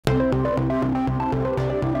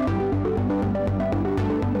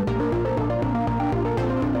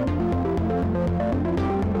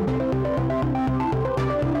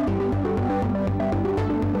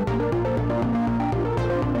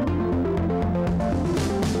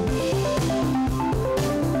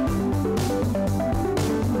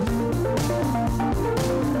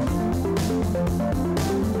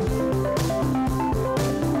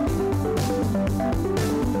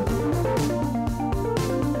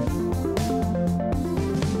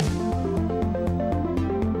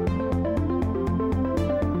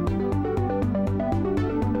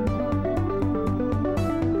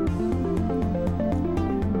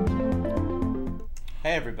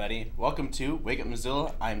Hey everybody, welcome to Wake Up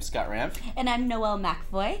Missoula. I'm Scott Ramp. And I'm Noelle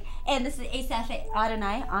McFoy. And this is Asaph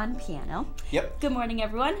Adonai on piano. Yep. Good morning,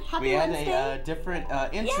 everyone. Happy Wednesday. We had a different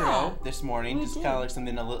intro this morning. Just kind of like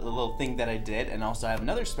something, a little thing that I did. And also I have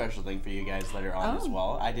another special thing for you guys later on as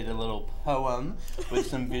well. I did a little poem with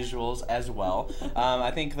some visuals as well.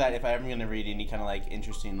 I think that if I'm ever going to read any kind of like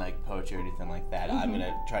interesting like poetry or anything like that, I'm going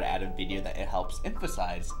to try to add a video that it helps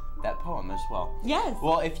emphasize that poem as well. Yes.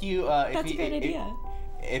 Well, if you That's a great idea.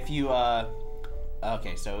 If you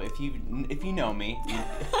okay, so if you know me,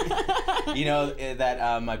 you know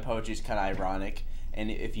that my poetry is kind of ironic,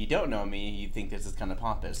 and if you don't know me, you think this is kind of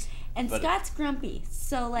pompous. And Scott's grumpy,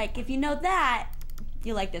 so like if you know that,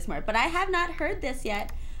 you like this more. But I have not heard this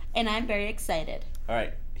yet, and I'm very excited. All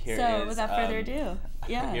right, here so is. Without further ado,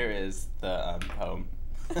 yeah. Here is the poem.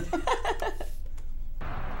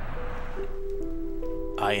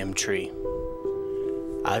 I am tree.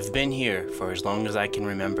 I've been here for as long as I can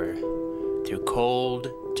remember, through cold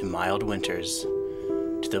to mild winters,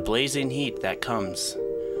 to the blazing heat that comes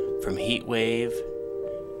from heat wave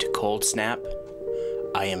to cold snap.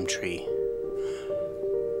 I am tree.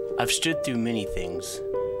 I've stood through many things,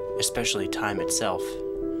 especially time itself.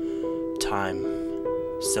 Time,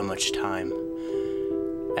 so much time.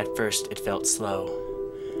 At first it felt slow.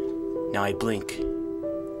 Now I blink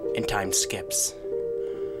and time skips.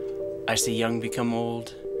 I see young become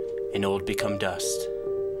old, and old become dust.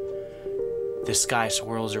 The sky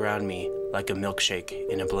swirls around me like a milkshake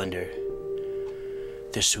in a blender.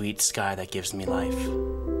 The sweet sky that gives me life.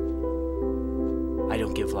 I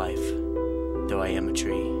don't give life, though I am a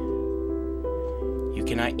tree. You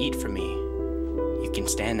cannot eat from me. You can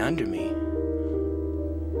stand under me.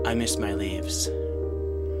 I miss my leaves.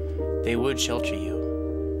 They would shelter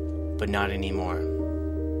you, but not anymore.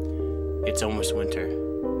 It's almost winter.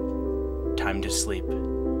 Time to sleep.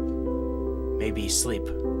 Maybe sleep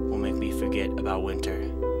will make me forget about winter.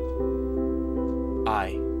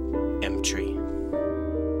 I am tree.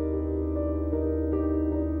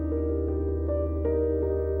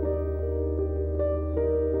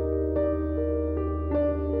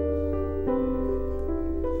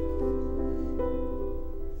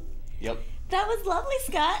 Yep. That was lovely,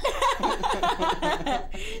 Scott.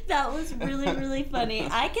 That was really, really funny.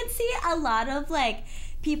 I can see a lot of like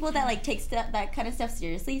people that like take that kind of stuff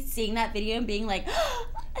seriously, seeing that video and being like, oh,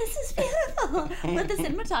 "This is beautiful." But the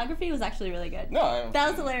cinematography was actually really good. No, that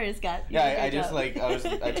was hilarious, Scott. Yeah, I just like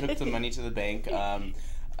I took the money to the bank, and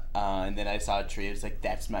then I saw a tree. It was like,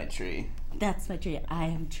 "That's my tree." That's my tree. I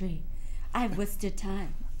am tree. I've withstood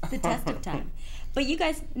time, the test of time. But you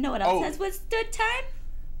guys know what else has withstood time?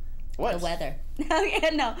 What? The weather.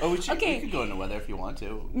 Okay, no. Oh, we could go into weather if you want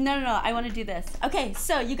to. No, I want to do this. Okay,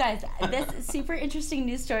 so you guys, this super interesting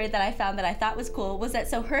news story that I found that I thought was cool was that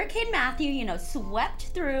Hurricane Matthew, swept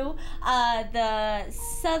through the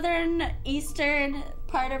southern eastern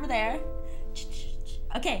part over there.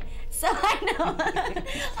 Okay, so I know.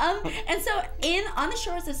 And so on the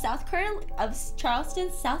shores of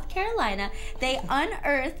Charleston, South Carolina, they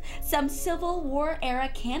unearthed some Civil War era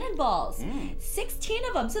cannonballs. 16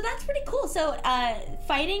 of them. So that's pretty cool. So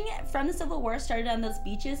fighting from the Civil War started on those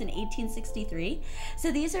beaches in 1863.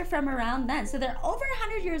 So these are from around then. So they're over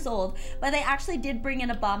 100 years old, but they actually did bring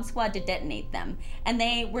in a bomb squad to detonate them. And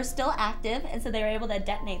they were still active, and so they were able to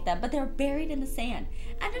detonate them, but they were buried in the sand.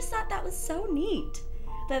 I just thought that was so neat.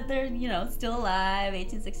 That they're, still alive,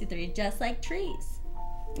 1863, just like trees.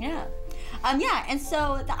 Yeah. And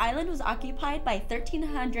so the island was occupied by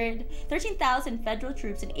 13,000 federal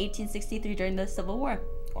troops in 1863 during the Civil War.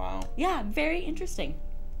 Wow. Yeah, very interesting.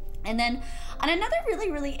 And then on another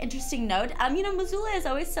really, really interesting note, Missoula is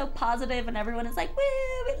always so positive and everyone is like, woo,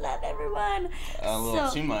 we love everyone. A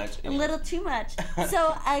little too much. A little too much.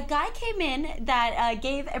 So a guy came in that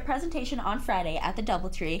gave a presentation on Friday at the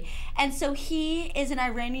Doubletree. And so he is an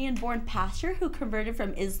Iranian-born pastor who converted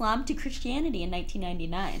from Islam to Christianity in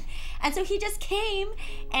 1999. And so he just came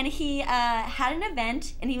and he had an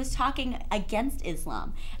event and he was talking against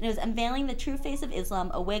Islam. And it was unveiling the true face of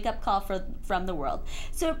Islam, a wake-up call from the world.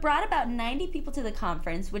 So it brought about 90 people to the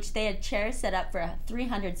conference, which they had chairs set up for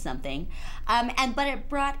 300 something, but it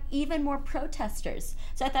brought even more protesters.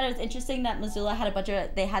 So I thought it was interesting that Missoula had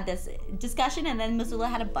they had this discussion, and then Missoula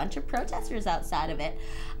had a bunch of protesters outside of it.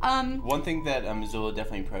 One thing that Missoula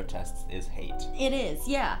definitely protests is hate. It is,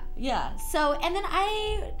 yeah. So, and then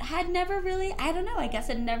I had never really, I don't know, I guess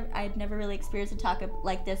I'd never really experienced a talk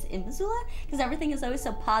like this in Missoula, because everything is always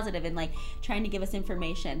so positive and like trying to give us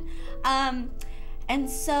information. And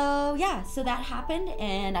so, yeah, so that happened,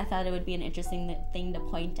 and I thought it would be an interesting thing to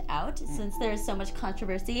point out since there's so much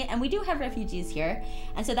controversy, and we do have refugees here,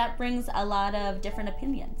 and so that brings a lot of different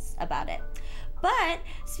opinions about it. But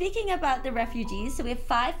speaking about the refugees, so we have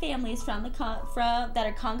 5 families from that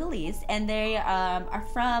are Congolese, and they are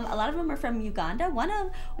from, a lot of them are from Uganda.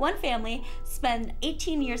 One family spent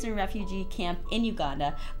 18 years in a refugee camp in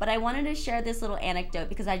Uganda. But I wanted to share this little anecdote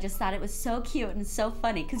because I just thought it was so cute and so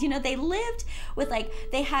funny. Because, you know, they lived with, like,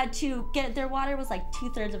 they had to get, their water was like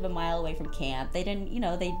 2/3 of a mile away from camp. They didn't, you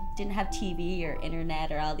know, they didn't have TV or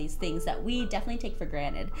internet or all these things that we definitely take for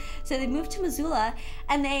granted. So they moved to Missoula,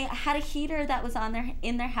 and they had a heater that was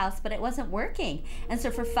in their house, but it wasn't working. And so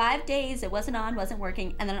for 5 days it wasn't on, wasn't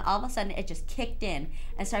working, and then all of a sudden it just kicked in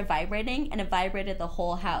and started vibrating, and it vibrated the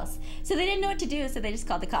whole house. So they didn't know what to do, so they just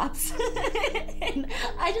called the cops. And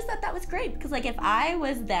I just thought that was great, because like if I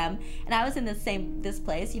was them and I was in this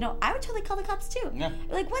place, you know, I would totally call the cops too. Yeah.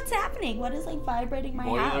 Like, what's happening? What is like vibrating my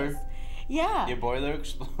house? Yeah. Yeah, boiler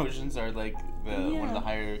explosions are like one of the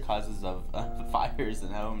higher causes of fires in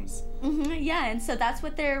homes. Yeah, and so that's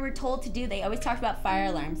what they were told to do. They always talked about fire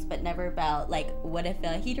alarms, but never about, like, what if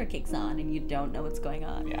a heater kicks on and you don't know what's going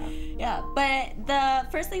on. Yeah, but the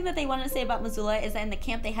first thing that they wanted to say about Missoula is that in the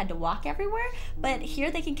camp they had to walk everywhere, but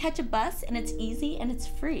here they can catch a bus, and it's easy and it's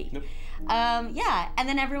free. Yep. Yeah, and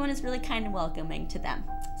then everyone is really kind and welcoming to them.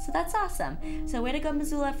 So that's awesome. So way to go,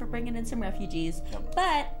 Missoula, for bringing in some refugees. Yep.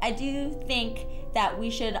 But I do think that we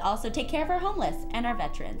should also take care of our homeless and our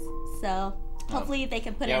veterans. So hopefully they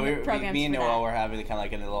can put in programs me and for Noelle that. were having kind of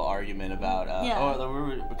like a little argument about,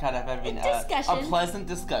 we're kind of having discussion. a pleasant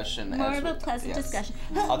discussion. More of a pleasant discussion.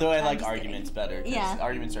 Although I like arguments better, because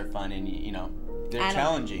arguments are fun and, you know, they're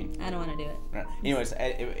challenging. I don't want to do it. Right. Anyways,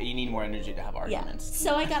 you need more energy to have arguments. Yeah.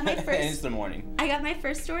 So I got my first. And it's the morning. I got my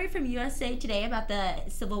first story from USA Today about the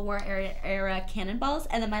Civil War era cannonballs,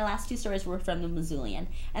 and then my last 2 stories were from the Missoulian,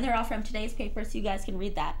 and they're all from today's paper, so you guys can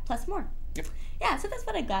read that plus more. Yep. Yeah. So that's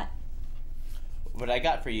what I got. What I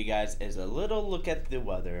got for you guys is a little look at the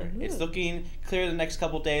weather. Ooh. It's looking clear the next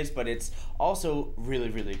couple days, but it's also really,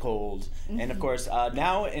 really cold. And of course,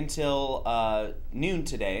 now until noon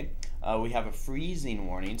today, we have a freezing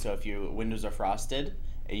warning. So if your windows are frosted,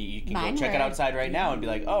 you can go check it outside right now and be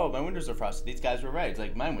like, oh, my windows are frosted. These guys were right. It's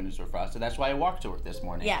like, my windows were frosted. That's why I walked to work this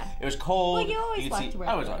morning. Yeah. It was cold. Well, you always walk to work.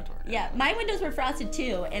 I always walk to work. Yeah, my windows were frosted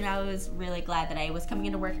too, and I was really glad that I was coming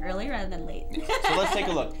into work early rather than late. So let's take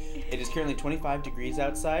a look. It is currently 25 degrees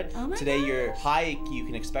outside. Oh my today, gosh. Your high, you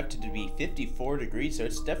can expect it to be 54 degrees, so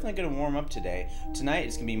it's definitely going to warm up today. Tonight,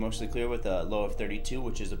 it's going to be mostly clear with a low of 32,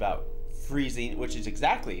 which is about freezing, which is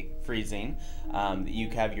exactly freezing. You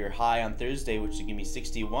have your high on Thursday, which is going to be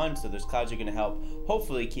 61, so those clouds are going to help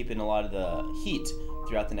hopefully keep in a lot of the heat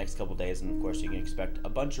throughout the next couple days, and of course you can expect a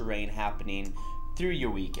bunch of rain happening through your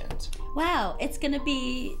weekend. Wow, it's going to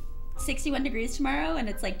be 61 degrees tomorrow, and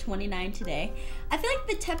it's like 29 today. I feel like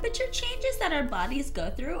the temperature changes that our bodies go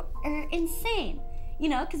through are insane. You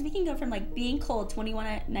know, because we can go from like being cold,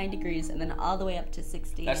 21 degrees, and then all the way up to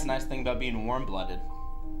 60. That's the nice thing about being warm-blooded.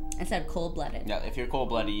 Instead of cold-blooded. Yeah, if you're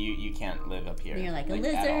cold-blooded, you can't live up here. And you're like a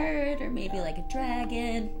lizard, or maybe like a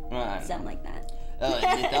dragon, something like that.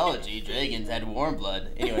 In mythology, dragons had warm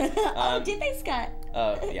blood. Anyways. Did they, Scott?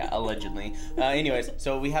 Yeah, allegedly. Anyways,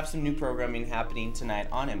 so we have some new programming happening tonight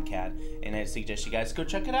on MCAT, and I suggest you guys go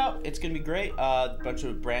check it out. It's going to be great. A bunch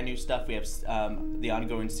of brand new stuff. We have the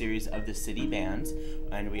ongoing series of the city bands,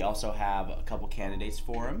 and we also have a couple candidates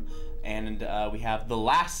for them. And we have the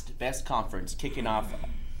Last Best Conference kicking off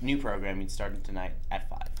new programming starting tonight at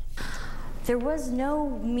 5. There was no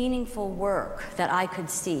meaningful work that I could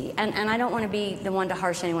see. And I don't want to be the one to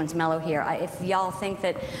harsh anyone's mellow here. If y'all think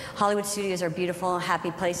that Hollywood studios are beautiful, happy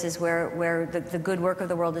places where the good work of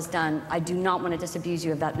the world is done, I do not want to disabuse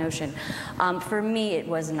you of that notion. For me, it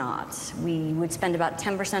was not. We would spend about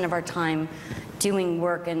 10% of our time doing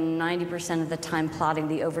work and 90% of the time plotting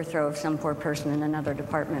the overthrow of some poor person in another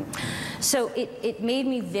department. So it made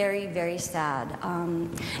me very, very sad. And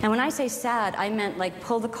when I say sad, I meant like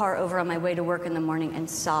pull the car over on my way to work in the morning and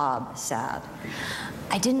sob sad.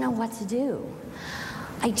 I didn't know what to do.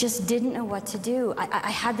 I just didn't know what to do. I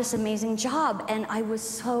had this amazing job, and I was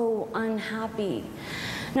so unhappy.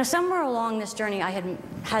 Now, somewhere along this journey, I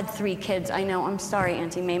had 3 kids. I know, I'm sorry,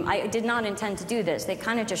 Auntie Mame. I did not intend to do this. They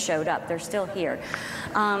kind of just showed up. They're still here.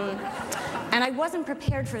 And I wasn't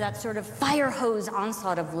prepared for that sort of fire hose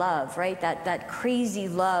onslaught of love, right? That crazy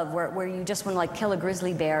love where you just want to like kill a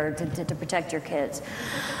grizzly bear to protect your kids.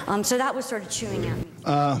 So that was sort of chewing at me.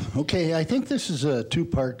 Okay, I think this is a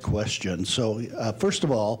 2-part question. So first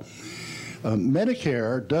of all,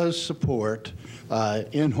 Medicare does support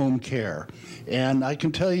in-home care. And I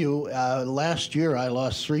can tell you, last year I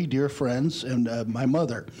lost 3 dear friends and my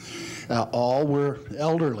mother. All were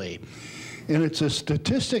elderly. And it's a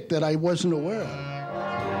statistic that I wasn't aware of.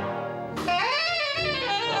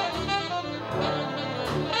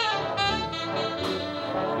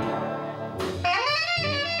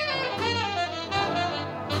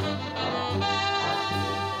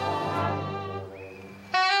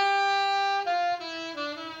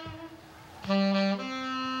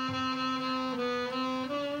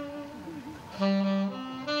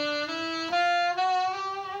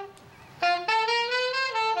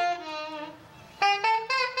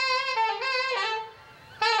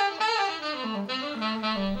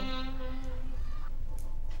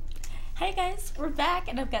 Hi guys, we're back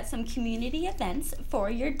and I've got some community events for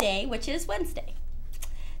your day, which is Wednesday.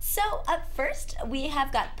 So up first, we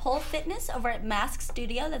have got Pole Fitness over at Mask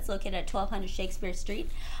Studio that's located at 1200 Shakespeare Street,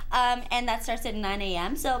 and that starts at 9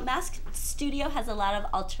 a.m. So Mask Studio has a lot of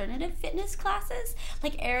alternative fitness classes,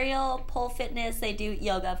 like aerial, pole fitness. They do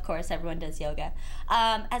yoga, of course, everyone does yoga,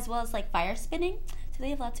 as well as like fire spinning. So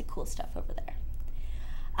they have lots of cool stuff over there.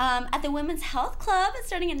 At the Women's Health Club,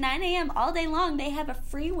 starting at 9 a.m. all day long, they have a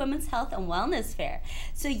free women's health and wellness fair.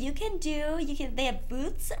 So they have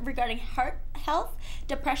booths regarding heart health,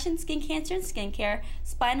 depression, skin cancer and skincare,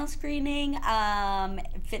 spinal screening,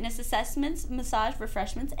 fitness assessments, massage,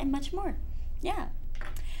 refreshments, and much more. Yeah.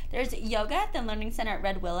 There's yoga at the Learning Center at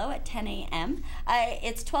Red Willow at 10 a.m.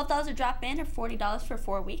 It's $12 a drop-in or $40 for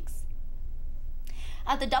 4 weeks.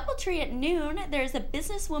 At the Doubletree at noon, there's a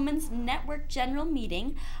Businesswomen's Network General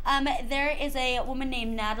Meeting. There is a woman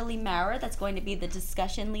named Natalie Maurer that's going to be the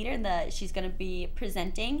discussion leader. She's going to be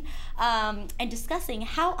presenting and discussing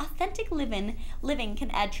how authentic living can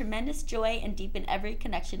add tremendous joy and deepen every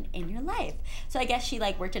connection in your life. So I guess she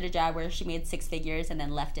worked at a job where she made 6 figures and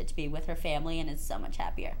then left it to be with her family and is so much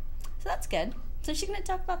happier. So that's good. So she's going to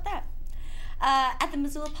talk about that. At the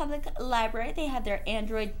Missoula Public Library, they have their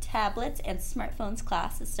Android tablets and smartphones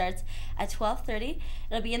class. It starts at 12:30.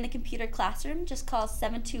 It'll be in the computer classroom. Just call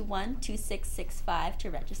 721-2665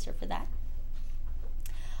 to register for that.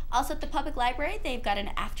 Also at the Public Library, they've got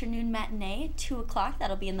an afternoon matinee at 2 o'clock.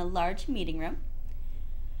 That'll be in the large meeting room.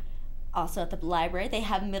 Also at the library, they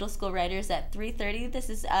have middle school writers at 3:30.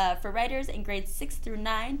 This is for writers in grades 6 through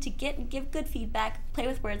 9 to get and give good feedback, play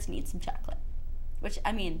with words, and eat some chocolate. Which,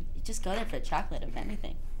 I mean, just go there for the chocolate, if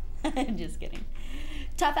anything. Just kidding.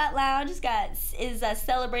 Top Hat Lounge is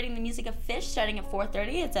celebrating the music of Fish starting at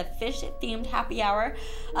 4:30. It's a fish-themed happy hour,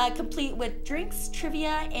 complete with drinks,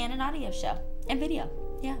 trivia, and an audio show. And video,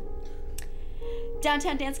 yeah.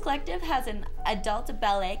 Downtown Dance Collective has an adult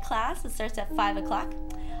ballet class that starts at 5 o'clock.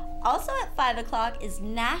 Also at 5 o'clock is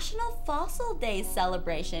National Fossil Day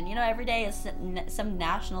celebration. You know, every day is some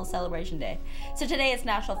national celebration day. So today is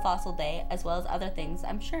National Fossil Day, as well as other things,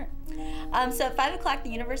 I'm sure. So at 5 o'clock,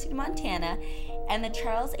 the University of Montana and the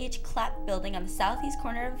Charles H. Clapp building on the southeast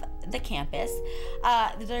corner of the campus,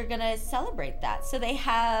 they're going to celebrate that. So they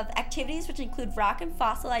have activities which include rock and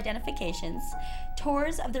fossil identifications,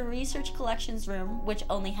 tours of the research collections room, which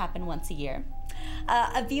only happen once a year,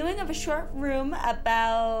 a viewing of a short room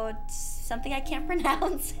about something I can't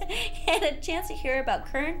pronounce, and a chance to hear about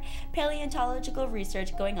current paleontological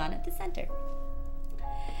research going on at the center.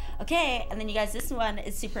 Okay, and then you guys, this one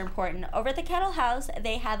is super important. Over at the Kettle House,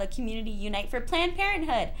 they have a community unite for Planned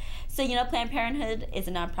Parenthood. So you know Planned Parenthood is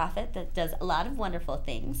a nonprofit that does a lot of wonderful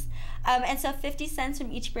things. And so 50 cents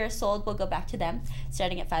from each beer sold will go back to them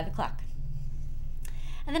starting at 5 o'clock.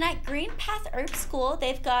 And then at Green Path Herb School,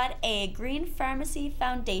 they've got a Green Pharmacy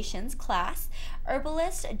Foundations class.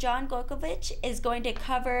 Herbalist John Gorkovich is going to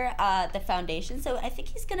cover the foundation. So I think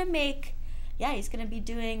he's going to he's going to be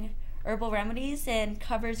doing herbal remedies and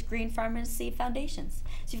covers Green Pharmacy Foundations.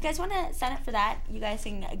 So if you guys want to sign up for that, you guys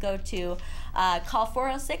can go to call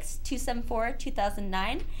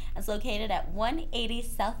 406-274-2009. It's located at 180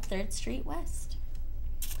 South 3rd Street West.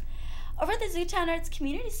 Over at the Zootown Arts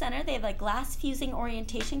Community Center, they have a glass fusing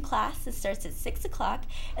orientation class that starts at 6 o'clock.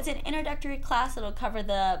 It's an introductory class that will cover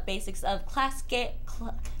the basics of glass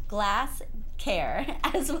care,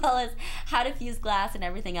 as well as how to fuse glass and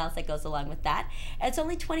everything else that goes along with that. It's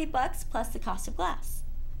only $20 plus the cost of glass.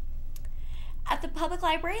 At the Public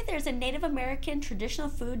Library, there's a Native American traditional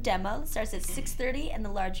food demo that starts at 6:30 in the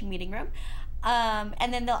large meeting room.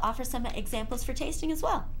 And then they'll offer some examples for tasting as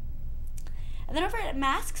well. And then over at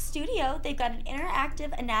Mask Studio, they've got an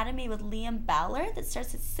interactive anatomy with Liam Bowler that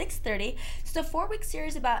starts at 6:30. It's a 4-week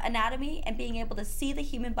series about anatomy and being able to see the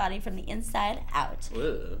human body from the inside out.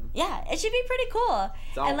 Whoa. Yeah, it should be pretty cool.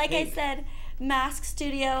 It's all And like pink. I said, Mask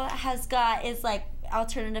Studio is like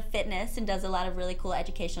alternative fitness and does a lot of really cool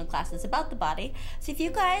educational classes about the body. So if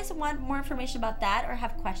you guys want more information about that or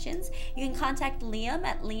have questions, you can contact Liam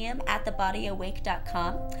at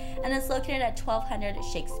liam@thebodyawake.com, and it's located at 1200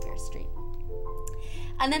 Shakespeare Street.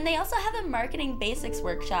 And then they also have a marketing basics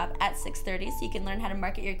workshop at 6:30, so you can learn how to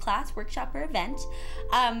market your class, workshop, or event.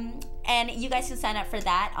 And you guys can sign up for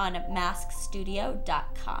that on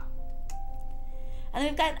maskstudio.com. And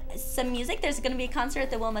we've got some music. There's going to be a concert at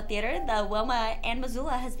the Wilma Theater. The Wilma and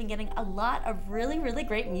Missoula has been getting a lot of really, really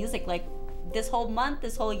great music, like this whole month,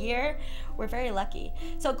 this whole year. We're very lucky.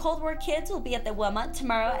 So Cold War Kids will be at the Wilma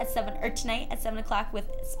tonight at 7 o'clock with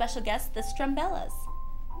special guests, the Strumbellas.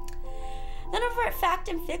 Then over at Fact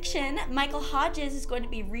and Fiction, Michael Hodges is going to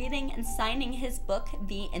be reading and signing his book,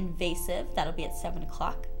 The Invasive. That'll be at 7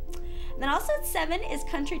 o'clock. And then also at 7 is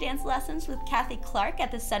Country Dance Lessons with Kathy Clark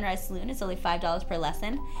at the Sunrise Saloon. It's only $5 per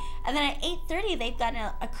lesson. And then at 8:30, they've got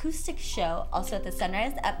an acoustic show also at the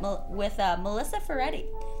Sunrise with Melissa Ferretti.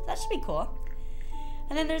 So that should be cool.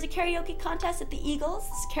 And then there's a karaoke contest at the Eagles.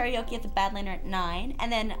 It's karaoke at the Badlander at 9.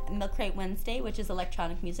 And then Milk Crate Wednesday, which is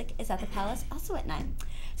electronic music, is at the Palace, also at 9.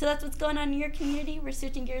 So that's what's going on in your community. We're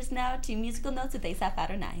switching gears now to musical notes with Asaph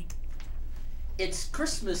Adonai. It's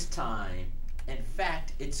Christmas time. In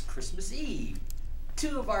fact, it's Christmas Eve.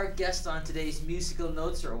 Two of our guests on today's musical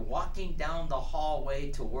notes are walking down the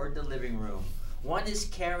hallway toward the living room. One is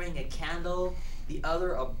carrying a candle, the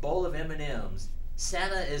other a bowl of M&Ms.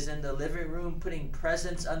 Santa is in the living room putting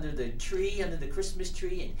presents under the Christmas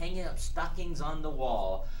tree, and hanging up stockings on the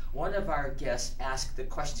wall. One of our guests asked the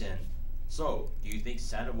question, "So, do you think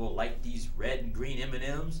Santa will like these red and green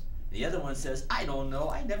M&Ms?" The other one says, "I don't know,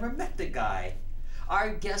 I never met the guy."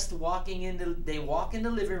 Our guests walk in the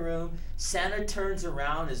living room. Santa turns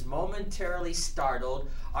around, is momentarily startled.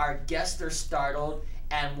 Our guests are startled,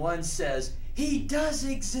 and one says, "He does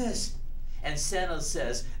exist." And Santa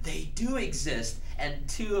says, "They do exist." And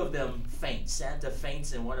two of them faint. Santa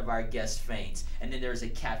faints and one of our guests faints. And then there's a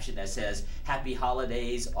caption that says, "Happy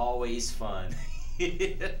holidays, always fun."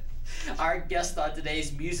 Our guest on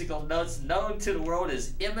today's musical notes, known to the world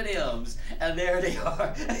as M&Ms. And there they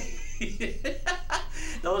are.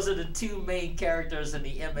 Those are the two main characters in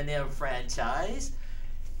the M&M franchise.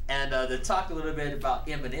 And to talk a little bit about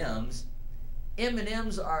M&Ms,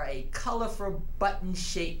 M&Ms are a colorful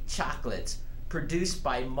button-shaped chocolates produced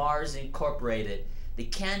by Mars Incorporated. The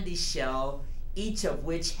candy shell, each of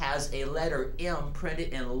which has a letter M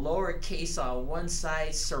printed in lowercase on one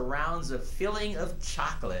side, surrounds a filling of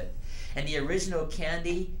chocolate. And the original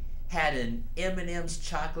candy had an M&M's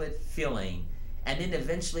chocolate filling. And then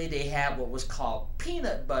eventually they had what was called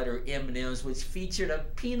peanut butter M&Ms, which featured a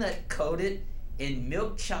peanut coated in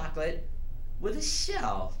milk chocolate with a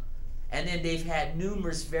shell. And then they've had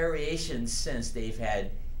numerous variations since. They've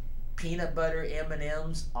had peanut butter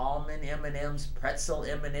M&Ms, almond M&Ms, pretzel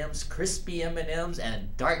M&Ms, crispy M&Ms,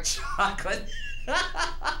 and dark chocolate.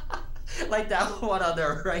 Like that one on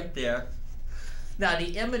the right there. Now,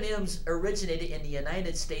 the M&Ms originated in the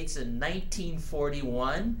United States in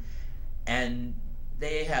 1941, and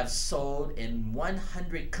they have sold in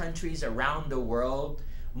 100 countries around the world.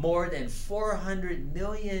 More than 400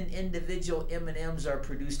 million individual M&Ms are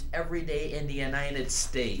produced every day in the United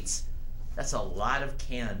States. That's a lot of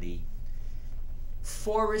candy.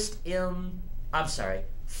 Forrest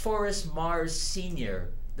Mars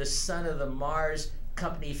Sr., the son of the Mars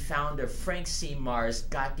Company founder Frank C. Mars,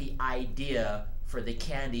 got the idea for the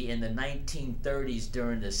candy in the 1930s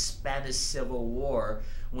during the Spanish Civil War,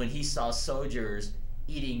 when he saw soldiers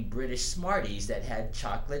eating British Smarties that had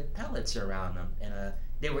chocolate pellets around them, and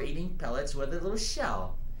they were eating pellets with a little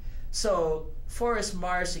shell. So Forrest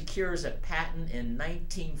Mars secures a patent in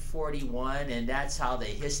 1941, and that's how the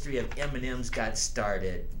history of M&Ms got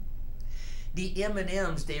started. The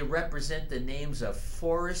M&Ms, they represent the names of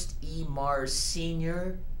Forrest E. Mars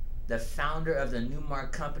Sr., the founder of the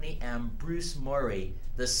Newmark Company, and Bruce Murray,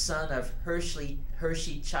 the son of Hershey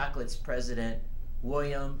Chocolate's president,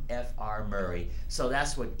 William F.R. Murray. So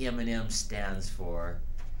that's what M&M stands for.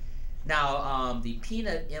 Now, the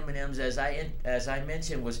peanut M&Ms, as I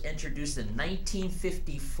mentioned, was introduced in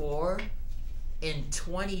 1954. In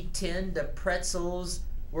 2010, the pretzels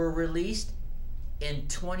were released. In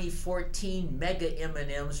 2014, Mega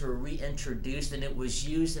M&Ms were reintroduced, and it was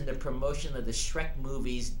used in the promotion of the Shrek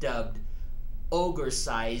movies, dubbed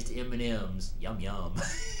ogre-sized M&Ms. Yum yum.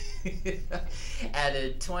 And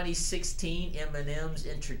in 2016, M&Ms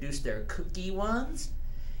introduced their cookie ones.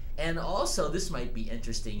 And also, this might be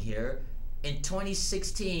interesting here, in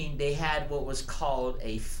 2016, they had what was called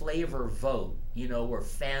a flavor vote, where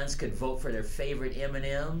fans could vote for their favorite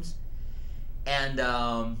M&Ms.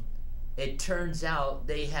 And it turns out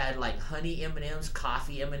they had like honey M&Ms,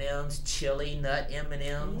 coffee M&Ms, chili nut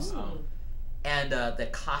M&Ms. And the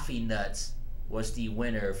coffee nuts was the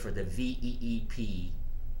winner for the VEEP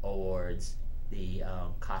awards, the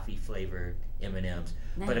coffee flavored M&Ms.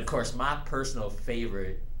 Nice. But of course, my personal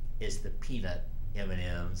favorite is the peanut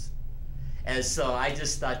M&Ms. And so I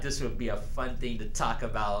just thought this would be a fun thing to talk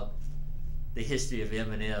about the history of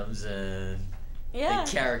M&Ms and Yeah.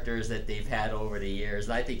 the characters that they've had over the years.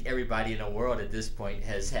 And I think everybody in the world at this point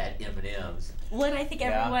has had M&Ms. Well, and I think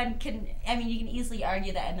Yeah. everyone can. I mean, you can easily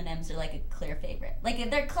argue that M&Ms are like a clear favorite. Like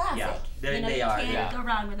they're classic. Yeah, they you are, can't yeah. go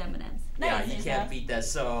wrong with M&Ms. Yeah, Nice, you Asaph. can't beat that.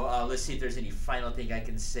 So let's see if there's any final thing I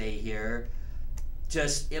can say here.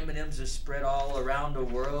 Just M&Ms are spread all around the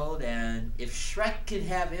world, and if Shrek can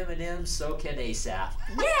have M&Ms, so can Asaph.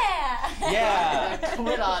 Yeah. Yeah.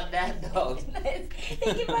 Quit on that note. Nice.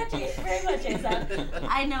 Thank you very much, Asaph.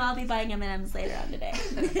 I know I'll be buying M&Ms later on today.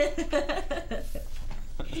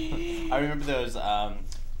 I remember those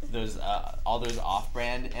all those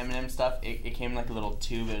off-brand M&M stuff. It came in like a little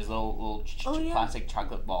tube. It was little Oh, yeah. plastic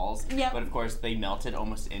chocolate balls. Yep. But of course, they melted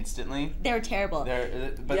almost instantly. They were terrible.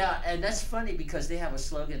 But Yeah, and that's funny because they have a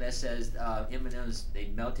slogan that says M&Ms, they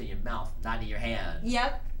melt in your mouth, not in your hand.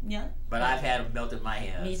 Yep. But I've had them melt in my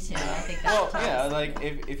hands. Me too. I think well, that's yeah, like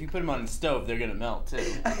if you put them on the stove, they're gonna melt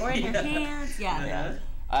too. or in your hands. Yeah. Yeah.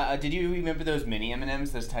 Did you remember those mini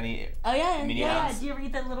M&Ms? Those tiny. Oh yeah. Mini Yeah. ones. Do you ever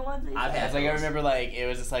eat the little ones? that you I've said? had It's like I those. remember like it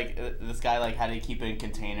was just like this guy like had to keep it in a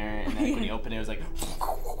container and like when he opened it, it was like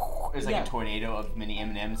it was like Yeah. a tornado of mini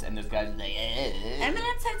M&Ms and those guys were like.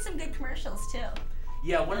 M&Ms had some good commercials too.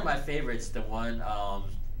 Yeah, one of my favorites, the one,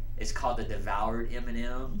 is called the Devoured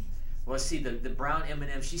M&M. Well, see, the brown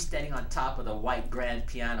M&M, she's standing on top of the white grand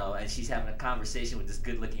piano, and she's having a conversation with this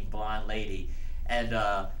good-looking blonde lady. And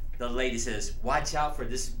the lady says, "Watch out for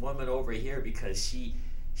this woman over here because she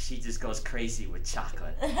just goes crazy with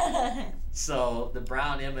chocolate." So the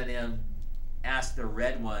brown M&M asked the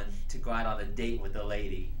red one to go out on a date with the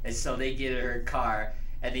lady. And so they get in her car,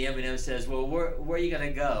 and the M&M says, "Well, where are you going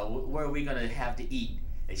to go? Where are we going to have to eat?"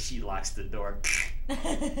 And she locks the door,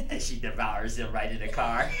 and she devours them right in the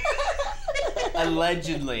car.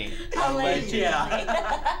 Allegedly.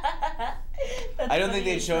 Yeah. I don't think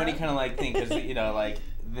they'd show any kind of like thing because like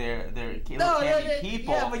they're little candy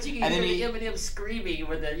people. Yeah, but you can and hear then the M&M screaming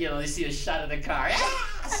when they see a shot of the car.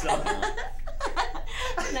 So,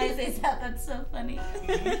 Nice, Asaph. That's so funny.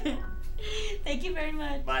 Thank you very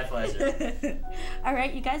much. my pleasure. All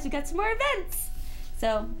right, you guys, we got some more events.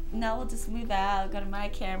 So now we'll just move out, go to my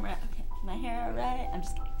camera. Okay, my hair all right? I'm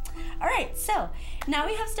just kidding. All right, so now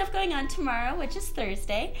we have stuff going on tomorrow, which is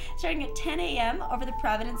Thursday, starting at 10 a.m. over the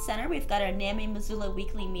Providence Center. We've got our NAMI Missoula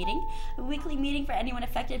weekly meeting, a weekly meeting for anyone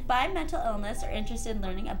affected by mental illness or interested in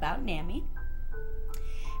learning about NAMI.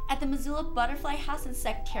 At the Missoula Butterfly House and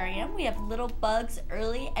Sectarium, we have Little Bugs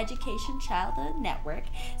Early Education Childhood Network.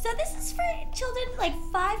 So this is for children like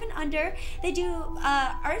 5 and under. They do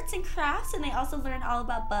arts and crafts, and they also learn all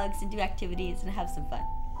about bugs and do activities and have some fun.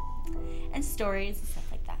 And stories and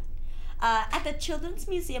stuff like that. At the Children's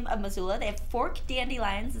Museum of Missoula, they have fork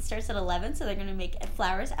dandelions. It starts at 11, so they're going to make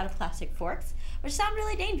flowers out of plastic forks, which sound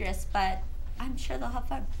really dangerous, but I'm sure they'll have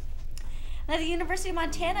fun. At the University of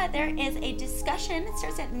Montana, there is a discussion. It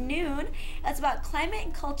starts at noon. It's about climate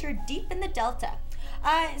and culture deep in the Delta.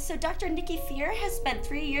 So Dr. Nikki Fear has spent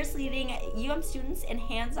 3 years leading students in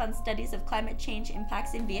hands-on studies of climate change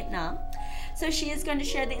impacts in Vietnam. So she is going to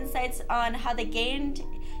share the insights on how they gained,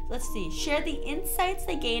 share the insights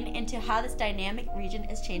they gained into how this dynamic region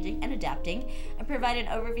is changing and adapting, and provide an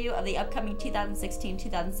overview of the upcoming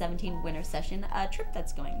 2016-2017 winter session trip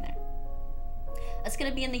that's going there. It's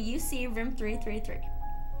going to be in the UC room 333.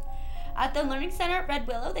 At the Learning Center at Red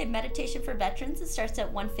Willow, they have meditation for veterans. It starts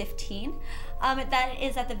at 1:15. That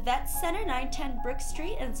is at the Vet Center, 910 Brook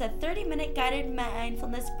Street, and it's a 30-minute guided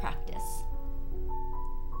mindfulness practice.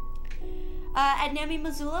 At NAMI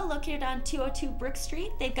Missoula, located on 202 Brook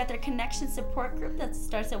Street, they've got their Connection Support Group that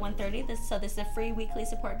starts at 1:30. This is a free weekly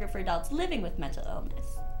support group for adults living with mental illness.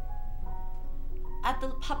 At the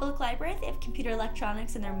public library, they have computer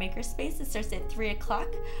electronics in their makerspace. It starts at 3 o'clock.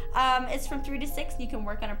 It's from 3 to 6. You can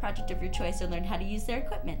work on a project of your choice or learn how to use their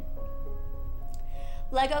equipment.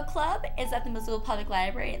 Lego Club is at the Missoula Public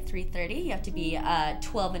Library at 3:30. You have to be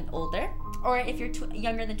 12 and older. Or if you're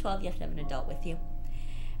younger than 12, you have to have an adult with you.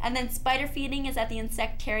 And then spider feeding is at the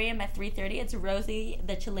Insectarium at 3:30. It's Rosie,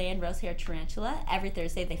 the Chilean rose-haired tarantula. Every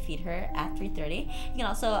Thursday they feed her at 3:30. You can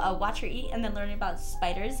also watch her eat and then learn about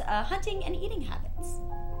spiders' hunting and eating habits.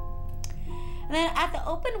 And then at the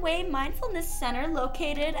Open Way Mindfulness Center,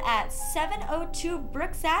 located at 702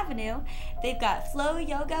 Brooks Avenue, they've got Flow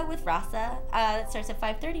Yoga with Rasa. That starts at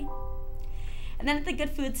 5:30. And then at the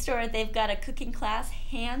Good Food Store, they've got a cooking class,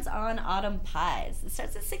 Hands-On Autumn Pies. It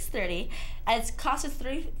starts at 6:30. Its cost is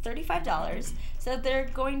 $35. So they're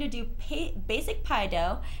going to do basic pie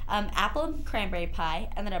dough, apple and cranberry pie,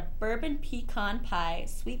 and then a bourbon pecan pie,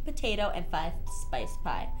 sweet potato, and 5-spice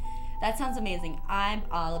pie. That sounds amazing. I'm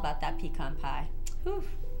all about that pecan pie. Whew.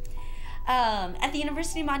 At the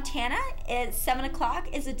University of Montana, at 7 o'clock,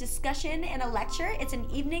 is a discussion and a lecture. It's an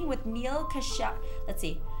evening with Neil Kashkari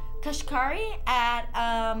at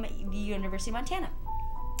the University of Montana.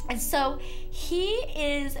 And so he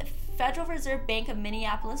is Federal Reserve Bank of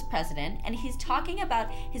Minneapolis president, and he's talking about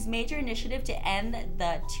his major initiative to end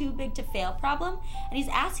the too big to fail problem, and he's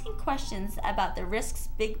asking questions about the risks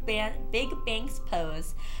big banks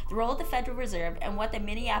pose, the role of the Federal Reserve, and what the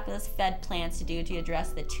Minneapolis Fed plans to do to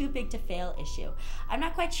address the too big to fail issue. I'm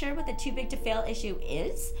not quite sure what the too big to fail issue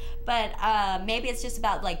is, but maybe it's just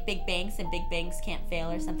about like big banks and big banks can't fail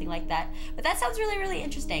or something like that. But that sounds really, really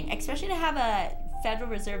interesting, especially to have a Federal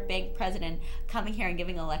Reserve Bank president coming here and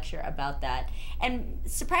giving a lecture about that. And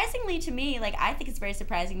surprisingly to me, like, I think it's very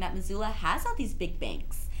surprising that Missoula has all these big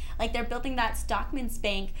banks. Like, they're building that Stockman's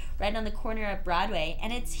Bank right on the corner of Broadway,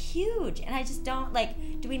 and it's huge. And I just don't, like,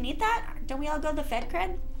 do we need that? Don't we all go to the Fed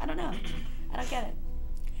cred? I don't know. I don't get it.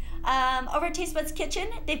 Over at Taste Buds Kitchen,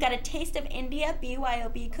 they've got a Taste of India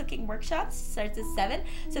BYOB cooking workshops. Starts at 7.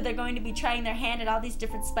 So they're going to be trying their hand at all these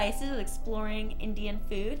different spices, exploring Indian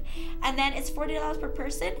food. And then it's $40 per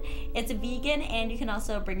person. It's a vegan, and you can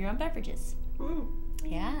also bring your own beverages.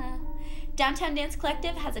 Yeah. Downtown Dance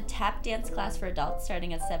Collective has a tap dance class for adults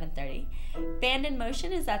starting at 7:30. Band in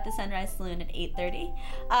Motion is at the Sunrise Saloon at 8:30.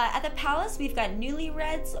 At the Palace, we've got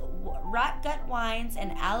Newlyweds, Rot Gut Wines,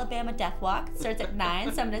 and Alabama Death Walk. It starts at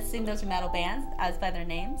 9, so I'm going to assume those are metal bands, as by their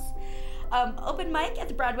names. Open mic at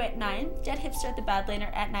the Broadway at 9. Jet Hipster at the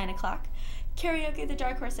Badlaner at 9 o'clock. Karaoke at the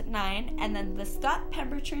Dark Horse at 9, and then the Scott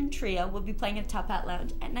Pemberton Trio will be playing at Top Hat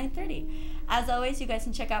Lounge at 9:30. As always, you guys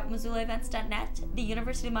can check out MissoulaEvents.net, the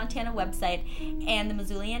University of Montana website, and the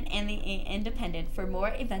Missoulian and the Independent for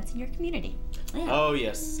more events in your community. Yeah. Oh,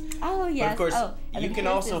 yes. Oh, yes. But of course, you can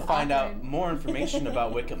also find awkward. out more information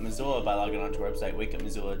about Wake Up Missoula by logging on to our website,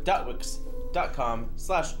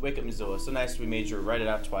 wakeupmissoula.wix.com/wakeupmissoula. So nice we made sure to write it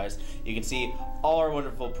out twice. You can see all our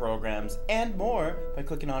wonderful programs and more by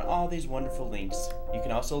clicking on all these wonderful links. You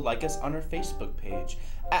can also like us on our Facebook page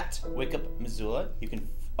at Wake Up Missoula. You can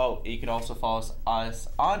also follow us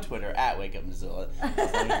on Twitter at Wake Up Missoula,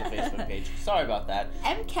 as long as the Facebook page. Sorry about that.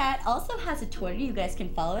 MCAT also has a Twitter. You guys can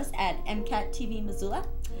follow us at MCAT TV Missoula.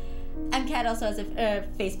 MCAT also has a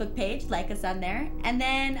Facebook page. Like us on there. And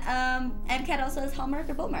then MCAT also has Hallmark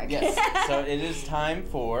or Bullmark. Yes. So it is time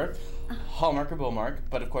for Hallmark or Bullmark.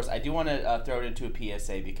 But of course, I do want to throw it into a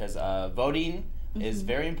PSA because voting is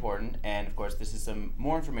very important. And of course, this is some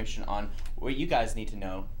more information on what you guys need to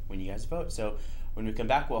know when you guys vote. So when we come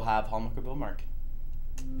back, we'll have Hallmark or Bullmark.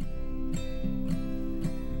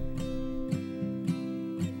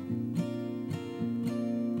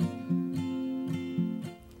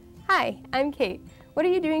 Hi, I'm Kate. What are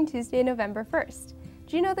you doing Tuesday, November 1st?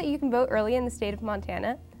 Do you know that you can vote early in the state of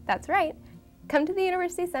Montana? That's right. Come to the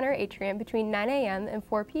University Center atrium between 9 a.m. and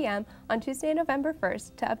 4 p.m. on Tuesday, November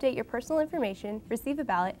 1st to update your personal information, receive a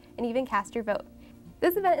ballot, and even cast your vote.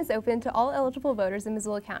 This event is open to all eligible voters in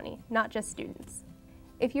Missoula County, not just students.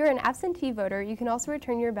 If you're an absentee voter, you can also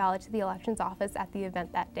return your ballot to the elections office at the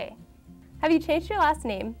event that day. Have you changed your last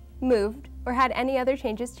name, moved, or had any other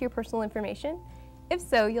changes to your personal information? If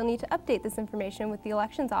so, you'll need to update this information with the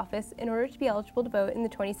elections office in order to be eligible to vote in the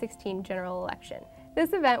 2016 general election.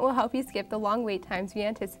 This event will help you skip the long wait times we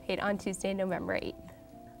anticipate on Tuesday, November 8th.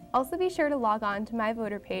 Also be sure to log on to my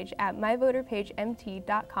voter page at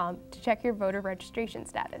myvoterpagemt.com to check your voter registration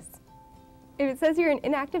status. If it says you're an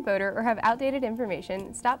inactive voter or have outdated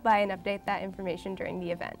information, stop by and update that information during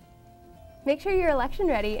the event. Make sure you're election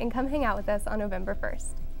ready and come hang out with us on November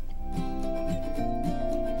 1st.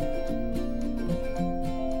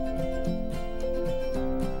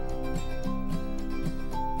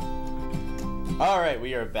 All right,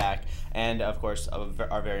 we are back. And of course,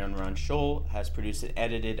 our very own Ron Scholl has produced and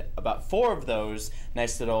edited about 4 of those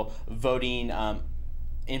nice little voting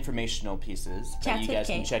informational pieces that you guys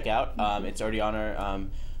can check out. It's already on our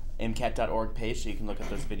mcat.org page, so you can look at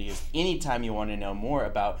those videos anytime you want to know more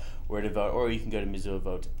about where to vote, or you can go to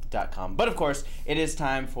MissoulaVote.com. But of course, it is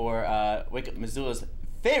time for Wake Up Missoula's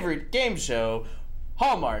favorite game show,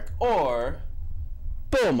 Hallmark or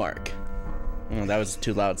Bullmark. Oh, that was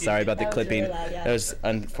too loud. Sorry about the That was clipping. really loud, yeah. That was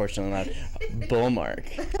unfortunately loud. Bullmark.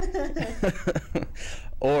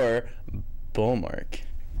 Or Bullmark.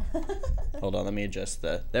 Hold on, let me adjust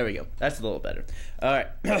the... There we go. That's a little better. All right.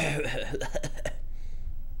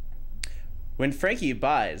 When Frankie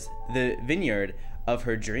buys the vineyard of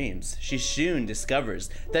her dreams, she soon discovers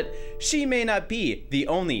that she may not be the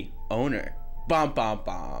only owner. Bom, bom,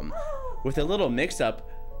 bom. With a little mix-up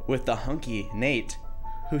with the hunky Nate,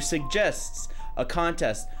 who suggests a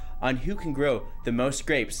contest on who can grow the most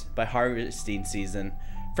grapes by harvesting season.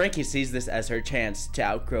 Frankie sees this as her chance to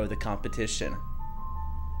outgrow the competition.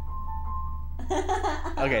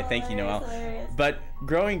 Okay, thank you, Noelle. Hilarious. But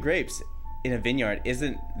growing grapes in a vineyard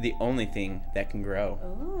isn't the only thing that can grow.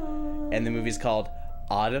 Ooh. And the movie's called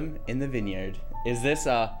Autumn in the Vineyard. Is this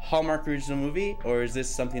a Hallmark original movie, or is this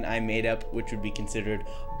something I made up, which would be considered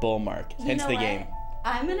Bullmark? You Hence know the what? game.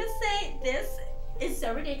 I'm gonna say this is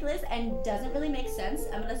so ridiculous and doesn't really make sense.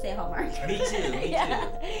 I'm gonna say Hallmark. Me too, me yeah.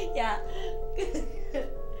 Yeah.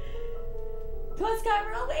 Postcard,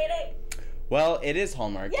 we're all waiting. Well, it is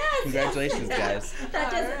Hallmark. Yes. Congratulations, guys.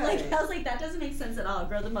 That doesn't Alright. I was like, that doesn't make sense at all.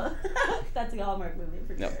 Grow the most. That's a Hallmark movie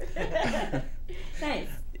for No. sure. Nice.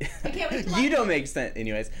 I can't wait to watch You don't it. make sense.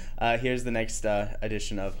 Anyways, here's the next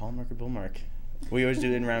edition of Hallmark or Bullmark. We always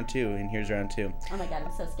do it in round 2, and here's round 2. Oh my god,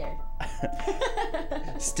 I'm so scared.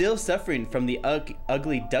 Still suffering from the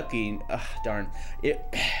ugly duckling.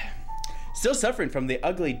 Still suffering from the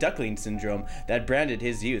ugly duckling syndrome that branded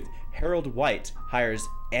his youth, Harold White hires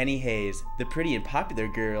Annie Hayes, the pretty and popular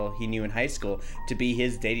girl he knew in high school, to be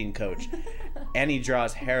his dating coach. Annie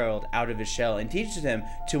draws Harold out of his shell and teaches him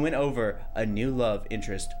to win over a new love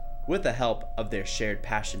interest with the help of their shared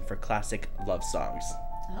passion for classic love songs.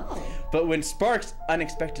 Oh. But when sparks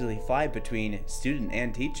unexpectedly fly between student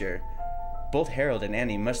and teacher, both Harold and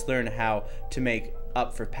Annie must learn how to make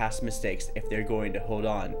up for past mistakes if they're going to hold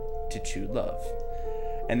on to true love.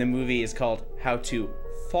 And the movie is called How to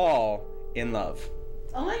Fall in Love.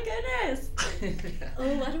 Oh my goodness.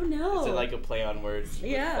 Oh, I don't know. Is it like a play on words?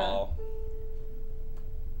 with Yeah. Fall?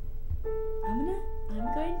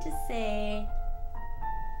 I'm going to say.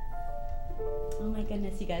 Oh my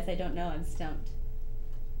goodness, you guys, I don't know. I'm stumped.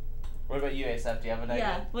 What about you, Asaph? Do you have an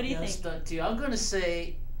Yeah. idea? What do you Yeah, I'm think? stuck too. I'm gonna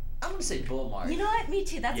say Bullmark. You know what? Me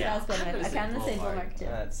too. That's Yeah, what I was going I'm with. gonna I'm say gonna say Bullmark. Bullmark too.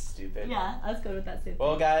 That's stupid. Yeah, I was going with that too.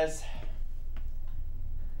 Well, guys,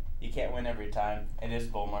 you can't win every time. It is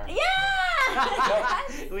Bullmark. Yeah!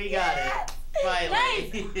 We got it.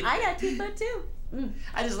 Finally. Nice. I got 2 foot too. Mm.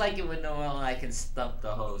 I just like it when Noelle and I can stump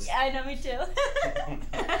the host. Yeah, I know, me too.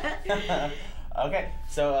 Okay,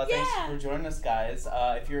 so thanks Yeah. for joining us, guys.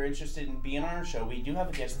 If you're interested in being on our show, we do have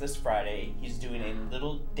a guest this Friday. He's doing a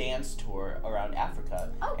little dance tour around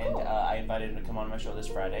Africa. Oh, And cool. I invited him to come on my show this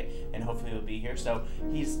Friday, and hopefully he'll be here. So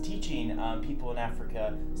he's teaching people in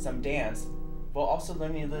Africa some dance, while also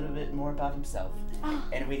learning a little bit more about himself. Oh,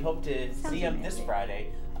 And we hope to Sounds see him this romantic.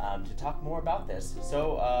 Friday to talk more about this.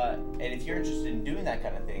 So, and if you're interested in doing that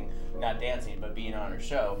kind of thing, not dancing, but being on our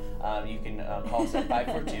show, you can call us at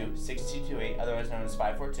 542-6228, otherwise known as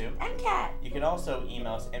 542. MCAT. You can also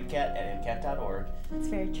email us mcat@mcat.org. That's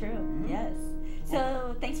very true. Mm-hmm. Yes.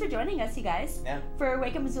 So thanks for joining us, you guys. Yeah. For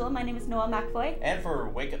Wake Up Missoula, my name is Noelle McFoy. And for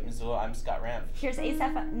Wake Up Missoula, I'm Scott Ramp. Here's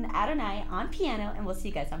Asaph and Adonai on piano, and we'll see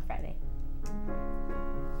you guys on Friday.